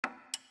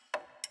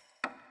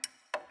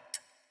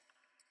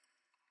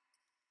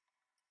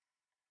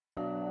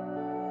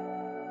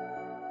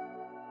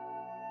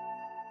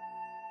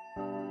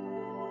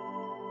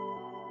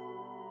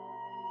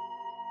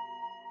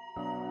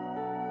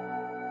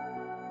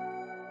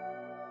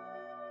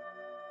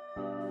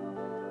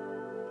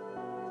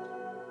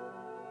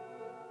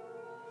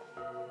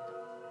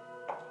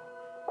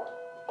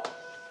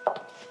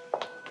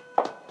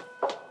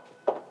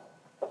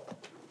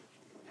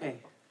Hey.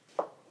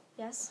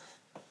 Yes?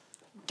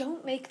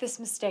 Don't make this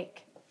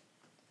mistake.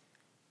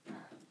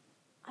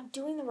 I'm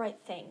doing the right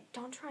thing.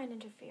 Don't try and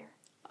interfere.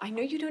 I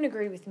know you don't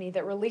agree with me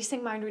that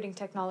releasing mind-reading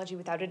technology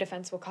without a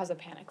defense will cause a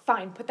panic.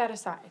 Fine, put that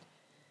aside.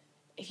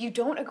 If you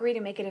don't agree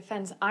to make a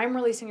defense, I'm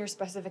releasing your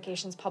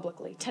specifications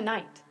publicly,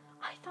 tonight.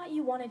 I thought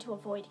you wanted to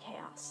avoid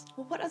chaos.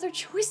 Well, what other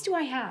choice do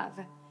I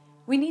have?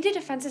 We need a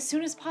defense as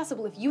soon as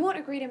possible. If you won't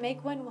agree to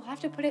make one, we'll have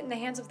to put it in the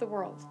hands of the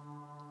world.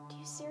 Do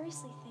you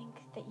seriously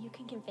think that you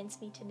can convince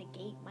me to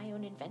negate my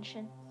own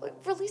invention?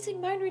 Releasing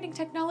mind-reading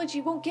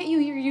technology won't get you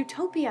your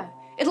utopia.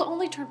 It'll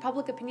only turn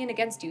public opinion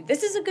against you.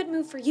 This is a good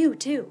move for you,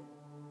 too.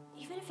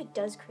 Even if it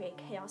does create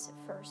chaos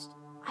at first,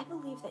 I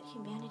believe that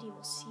humanity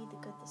will see the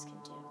good this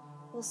can do.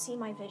 We'll see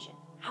my vision,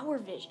 our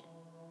vision.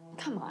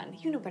 Come on,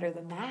 you know better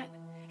than that.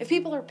 If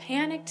people are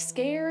panicked,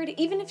 scared,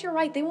 even if you're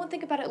right, they won't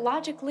think about it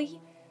logically.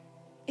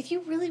 If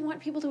you really want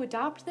people to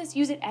adopt this,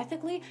 use it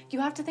ethically, you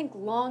have to think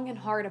long and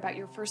hard about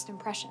your first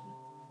impression.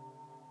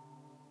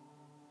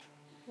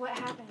 What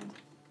happened?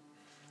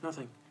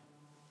 Nothing.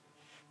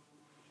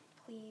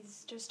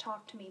 Please, just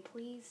talk to me,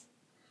 please.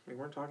 We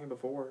weren't talking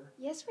before.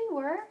 Yes, we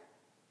were.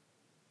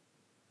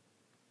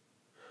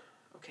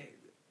 Okay.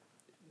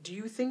 Do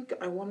you think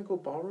I want to go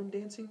ballroom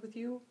dancing with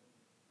you?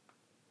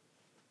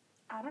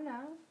 I don't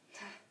know.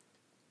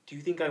 Do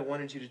you think I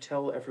wanted you to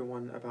tell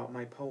everyone about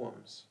my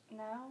poems?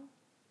 No.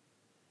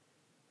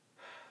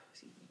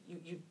 See,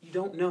 you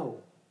don't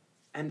know.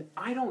 And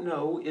I don't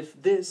know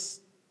if this,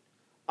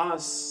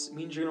 us,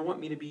 means you're going to want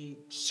me to be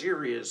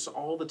serious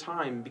all the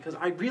time, because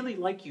I really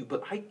like you,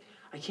 but I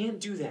can't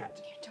do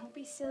that. Don't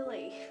be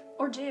silly.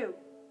 Or do.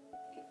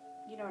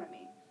 You know what I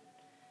mean.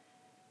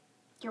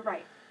 You're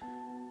right.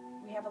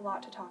 We have a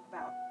lot to talk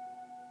about.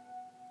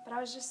 But I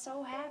was just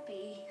so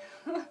happy.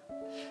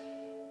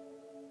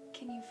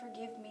 Can you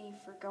forgive me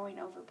for going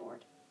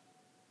overboard?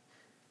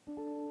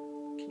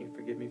 Can you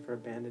forgive me for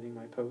abandoning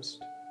my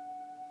post?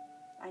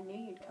 I knew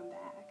you'd come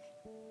back.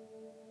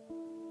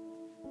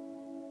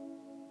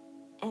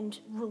 And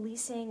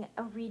releasing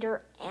a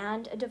reader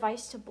and a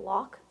device to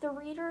block the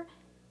reader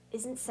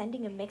isn't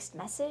sending a mixed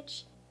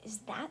message? Is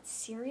that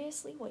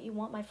seriously what you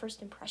want my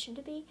first impression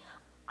to be?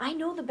 I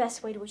know the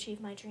best way to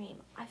achieve my dream.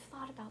 I've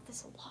thought about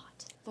this a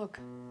lot. Look,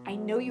 I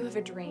know you have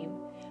a dream,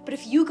 but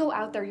if you go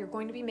out there, you're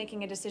going to be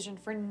making a decision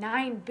for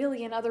 9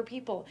 billion other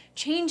people,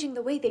 changing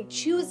the way they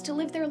choose to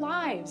live their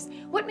lives.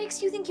 What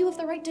makes you think you have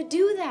the right to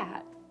do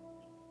that?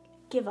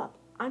 Give up.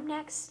 I'm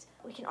next.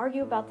 We can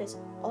argue about this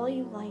all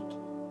you like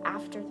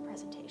after the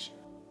presentation.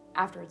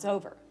 After it's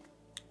over,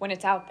 when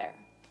it's out there.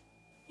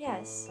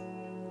 Yes.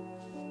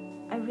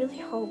 I really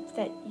hope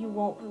that you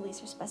won't release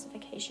your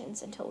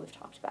specifications until we've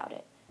talked about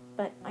it.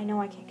 But I know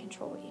I can't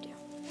control what you do.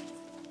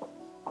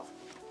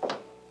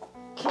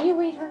 Can you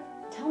read her?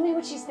 Tell me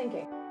what she's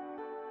thinking.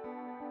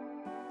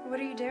 What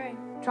are you doing?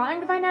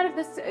 Trying to find out if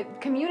this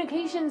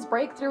communications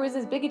breakthrough is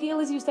as big a deal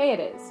as you say it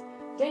is.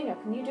 Daniel,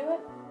 can you do it?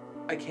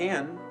 I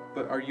can,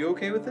 but are you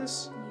okay with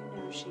this?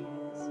 You know she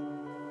is.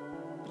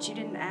 But you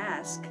didn't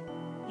ask.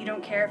 You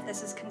don't care if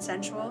this is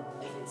consensual?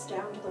 If it's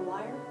down to the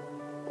wire?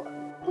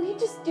 Will you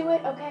just do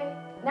it, okay?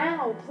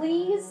 Now,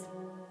 please?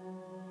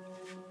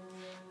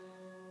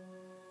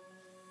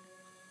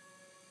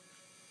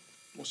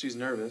 Well, she's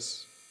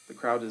nervous. The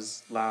crowd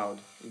is loud,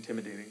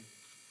 intimidating.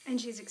 And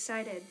she's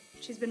excited.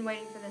 She's been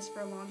waiting for this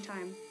for a long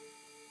time.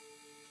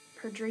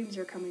 Her dreams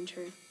are coming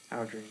true.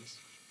 Our dreams.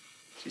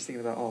 She's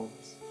thinking about all of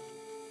us.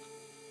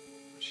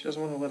 She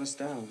doesn't want to let us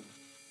down.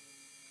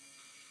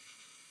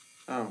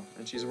 Oh,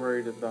 and she's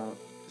worried about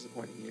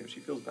disappointing you. She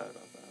feels bad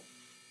about that.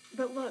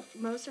 But look,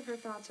 most of her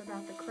thoughts are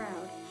about the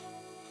crowd.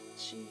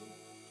 She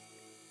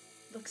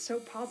looks so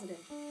positive.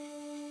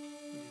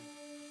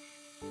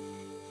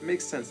 It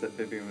makes sense that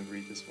Vivian would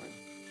read this way.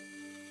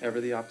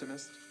 Ever the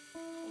optimist?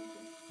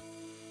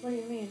 What do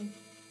you mean?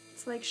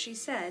 It's like she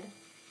said,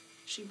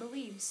 she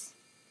believes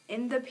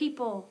in the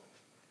people.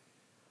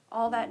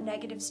 All that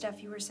negative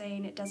stuff you were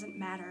saying, it doesn't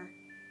matter.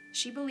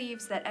 She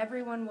believes that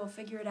everyone will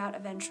figure it out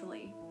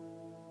eventually.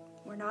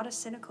 We're not as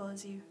cynical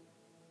as you.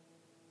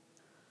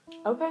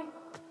 Okay.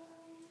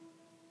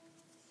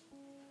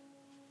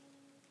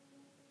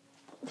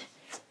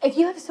 If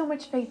you have so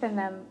much faith in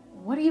them,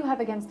 what do you have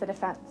against the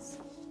defense?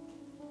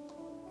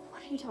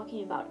 What are you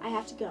talking about? I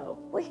have to go.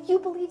 Well, if you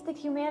believe that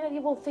humanity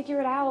will figure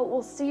it out,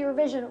 will see your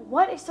vision,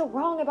 what is so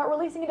wrong about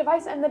releasing a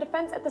device and the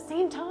defense at the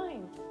same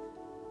time?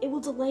 It will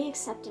delay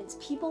acceptance.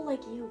 People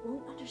like you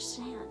won't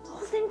understand.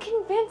 Well, then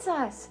convince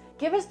us.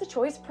 Give us the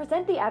choice,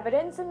 present the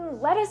evidence, and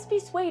let us be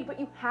swayed, but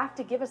you have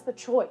to give us the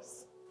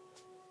choice.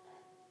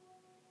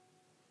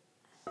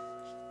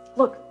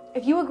 Look,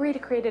 if you agree to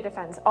create a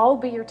defense, I'll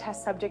be your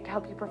test subject to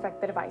help you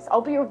perfect the device.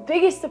 I'll be your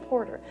biggest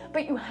supporter,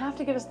 but you have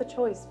to give us the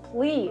choice,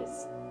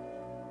 please.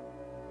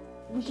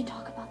 We can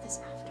talk about this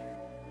after.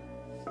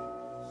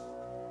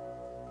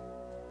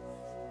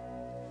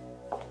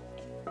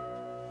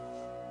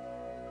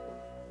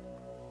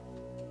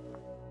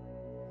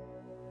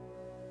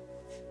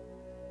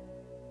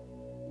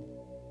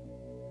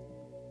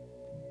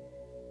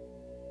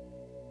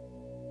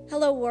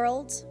 Hello,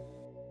 world.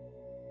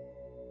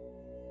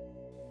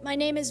 My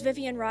name is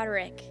Vivian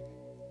Roderick,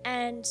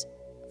 and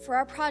for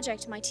our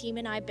project, my team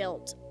and I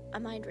built a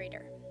mind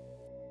reader.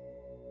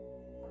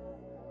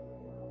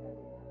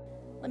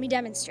 Let me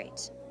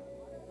demonstrate.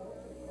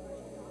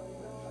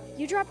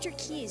 You dropped your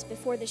keys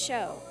before the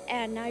show,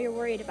 and now you're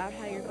worried about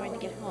how you're going to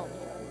get home.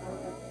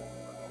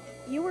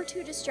 You were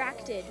too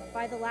distracted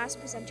by the last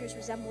presenter's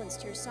resemblance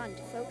to your son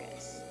to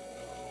focus.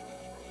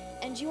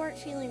 And you aren't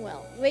feeling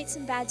well. You ate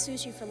some bad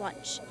sushi for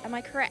lunch. Am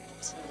I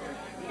correct?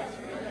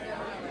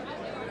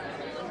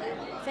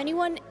 If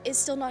anyone is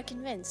still not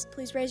convinced,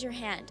 please raise your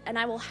hand, and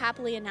I will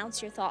happily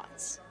announce your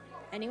thoughts.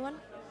 Anyone?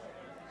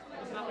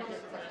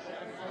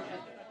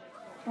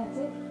 That's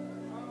it.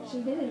 She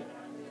did it.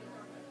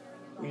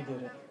 We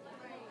did it.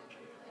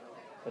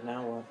 But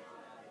now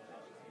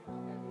what?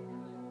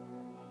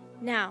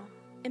 Now,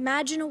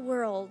 imagine a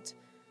world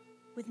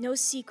with no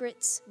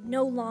secrets,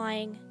 no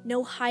lying,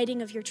 no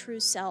hiding of your true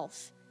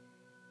self.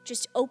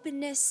 Just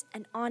openness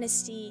and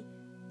honesty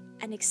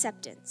and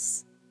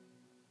acceptance.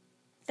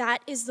 That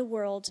is the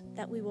world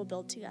that we will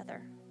build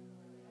together.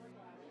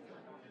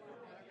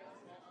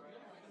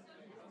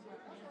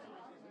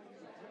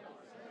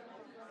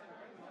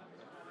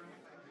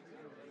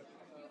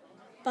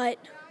 But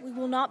we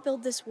will not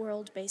build this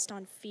world based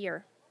on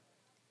fear.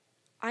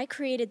 I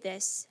created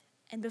this,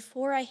 and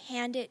before I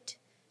hand it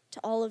to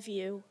all of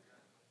you,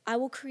 I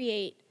will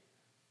create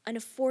an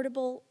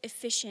affordable,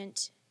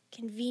 efficient,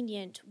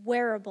 convenient,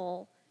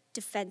 wearable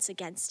defense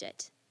against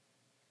it.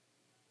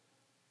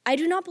 I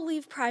do not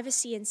believe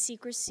privacy and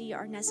secrecy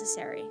are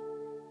necessary,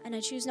 and I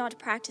choose not to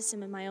practice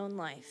them in my own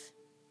life.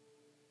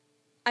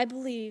 I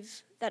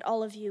believe that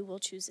all of you will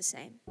choose the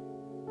same.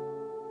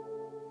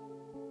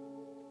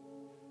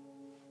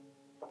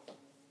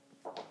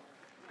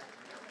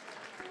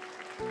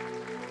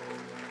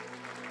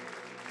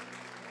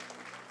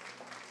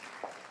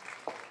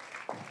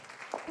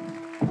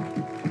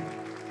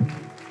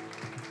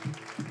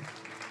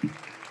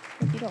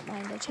 If you don't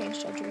mind, I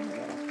changed our dream a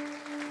little.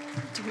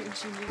 Do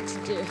what you need to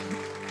do.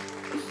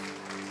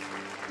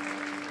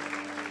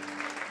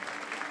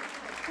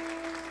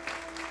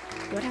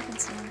 What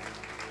happens now?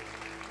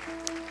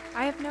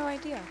 I have no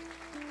idea.